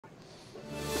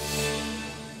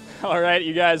All right,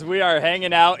 you guys, we are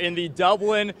hanging out in the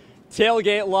Dublin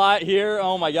tailgate lot here.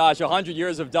 Oh my gosh, 100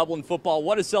 years of Dublin football.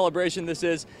 What a celebration this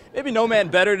is. Maybe no man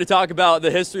better to talk about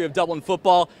the history of Dublin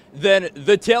football than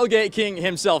the tailgate king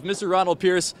himself, Mr. Ronald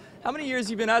Pierce. How many years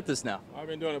have you been at this now? I've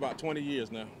been doing it about 20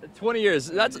 years now. 20 years.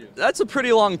 That's a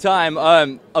pretty long time.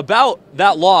 About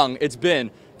that long it's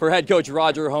been for head coach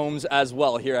Roger Holmes as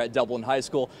well here at Dublin High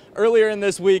School. Earlier in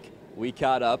this week, we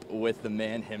caught up with the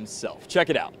man himself. Check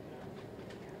it out.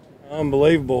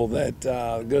 Unbelievable that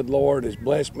good Lord has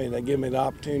blessed me to give me the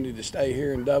opportunity to stay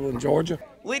here in Dublin, Georgia.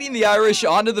 Leading the Irish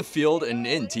onto the field and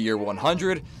into year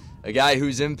 100, a guy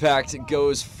whose impact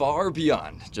goes far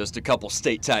beyond just a couple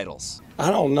state titles.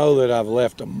 I don't know that I've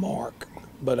left a mark,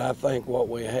 but I think what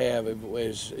we have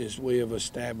is we have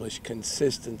established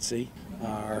consistency.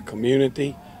 Our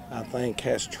community, I think,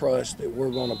 has trust that we're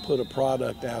going to put a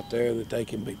product out there that they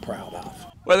can be proud of.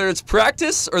 Whether it's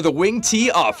practice or the wing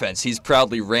T offense he's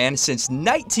proudly ran since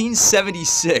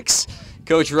 1976,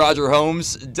 Coach Roger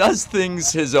Holmes does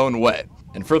things his own way.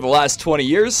 And for the last 20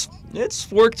 years,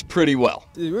 it's worked pretty well.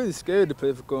 It's really scary to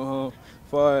play for Coach Holmes,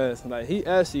 as far as like he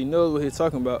actually knows what he's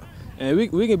talking about. And we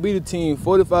can beat the team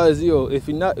 45-0 if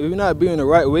we're not being the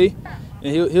right way,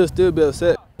 and he'll still be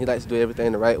upset. He likes to do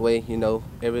everything the right way, you know.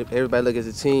 Everybody look as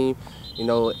a team. You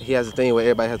know, he has a thing where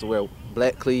everybody has to wear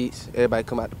black cleats. Everybody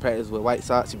come out to practice with white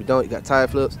socks. If you don't, you got tire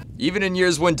flips. Even in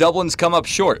years when Dublin's come up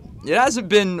short, it hasn't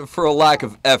been for a lack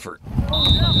of effort.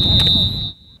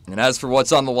 And as for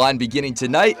what's on the line beginning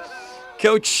tonight,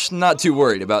 Coach not too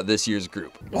worried about this year's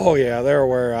group. Oh yeah, they're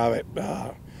aware of it.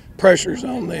 Pressure's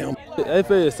on them. They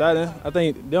feel exciting. I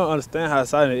think they don't understand how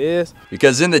exciting it is.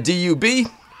 Because in the DUB,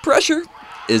 pressure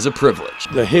is a privilege.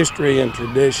 The history and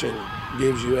tradition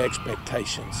gives you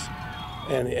expectations,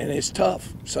 and it's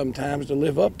tough sometimes to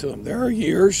live up to them. There are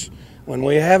years when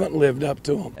we haven't lived up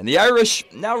to them. And the Irish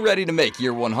now ready to make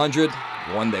year 100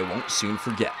 one they won't soon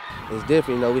forget. It's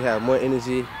different, you know, we have more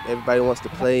energy. Everybody wants to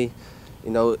play. You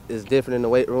know, it's different in the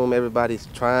weight room. Everybody's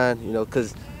trying, you know,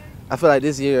 because I feel like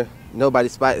this year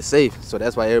nobody's spot is safe, so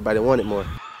that's why everybody wanted more.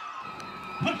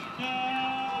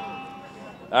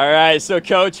 All right, so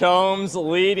Coach Holmes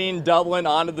leading Dublin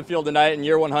onto the field tonight in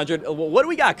year 100. What do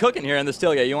we got cooking here in this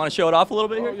tailgate? You want to show it off a little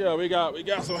bit here? Oh, yeah, we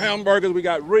got some hamburgers, we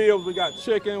got ribs, we got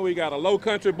chicken, we got a low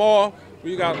country bar.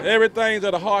 We got everything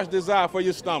that a heart's desire for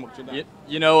your stomach tonight.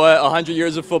 You know what? 100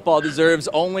 years of football deserves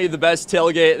only the best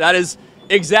tailgate. That is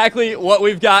exactly what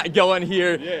we've got going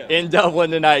here in Dublin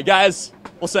tonight. Guys,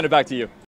 we'll send it back to you.